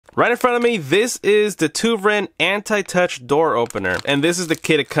Right in front of me, this is the TOOVREN anti-touch door opener. And this is the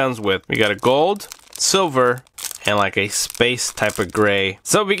kit it comes with. We got a gold, silver, and like a space type of gray.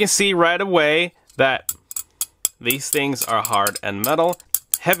 So we can see right away that these things are hard and metal,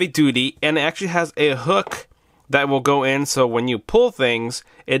 heavy duty, and it actually has a hook that will go in, so when you pull things,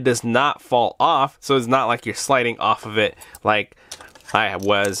 it does not fall off. So it's not like you're sliding off of it like I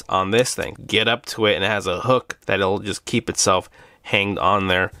was on this thing. Get up to it, and it has a hook that'll just keep itself hanged on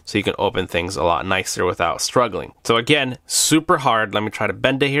there, so you can open things a lot nicer without struggling. So again, super hard. Let me try to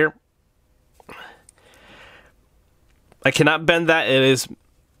bend it here. I cannot bend that. It is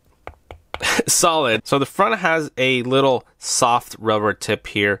solid. So the front has a little soft rubber tip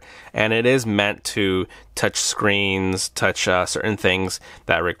here, and it is meant to touch screens, touch certain things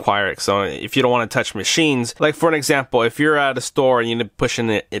that require it. So if you don't want to touch machines, like for an example, if you're at a store and you need to push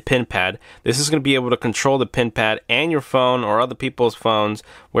in a pin pad, this is going to be able to control the pin pad and your phone or other people's phones,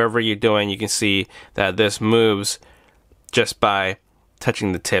 wherever you're doing. You can see that this moves just by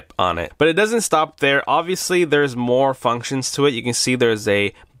touching the tip on it. But it doesn't stop there. Obviously, there's more functions to it. You can see there's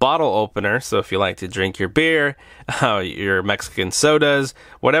a bottle opener, so if you like to drink your beer, your Mexican sodas,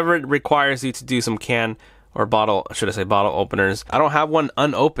 whatever it requires you to do some can or bottle, should I say bottle openers. I don't have one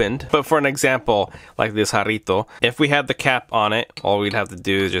unopened, but for an example, like this jarrito, if we had the cap on it, all we'd have to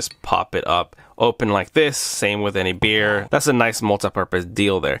do is just pop it up, open like this. Same with any beer. That's a nice multi-purpose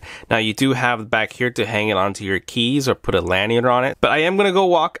deal there. Now you do have back here to hang it onto your keys or put a lanyard on it, but I am gonna go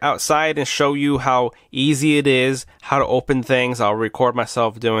walk outside and show you how easy it is, how to open things. I'll record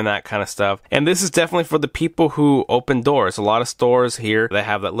myself doing that kind of stuff. And this is definitely for the people who open doors. A lot of stores here, they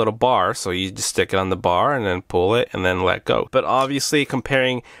have that little bar, so you just stick it on the bar and then pull it and then let go. But obviously,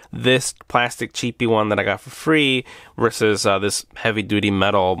 comparing this plastic cheapy one that I got for free versus this heavy duty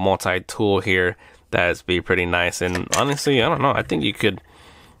metal multi-tool here, that'd be pretty nice. And honestly, I don't know, I think you could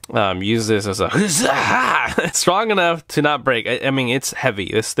use this as a strong enough to not break. I mean, it's heavy.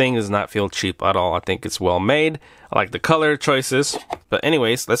 This thing does not feel cheap at all. I think it's well made. I like the color choices. But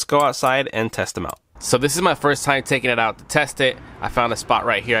anyways, let's go outside and test them out. So this is my first time taking it out to test it. I found a spot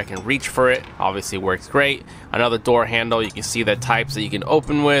right here. I can reach for it. Obviously works great. Another door handle. You can see the types that you can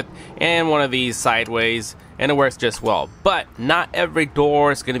open with, and one of these sideways, and it works just well. But not every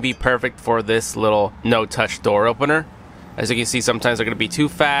door is going to be perfect for this little no-touch door opener. As you can see, sometimes they're going to be too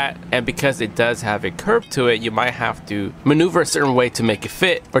fat, and because it does have a curve to it, you might have to maneuver a certain way to make it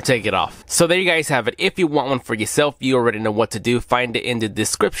fit or take it off. So there you guys have it. If you want one for yourself, you already know what to do. Find it in the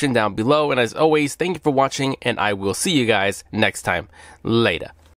description down below. And as always, thank you for watching, and I will see you guys next time. Later.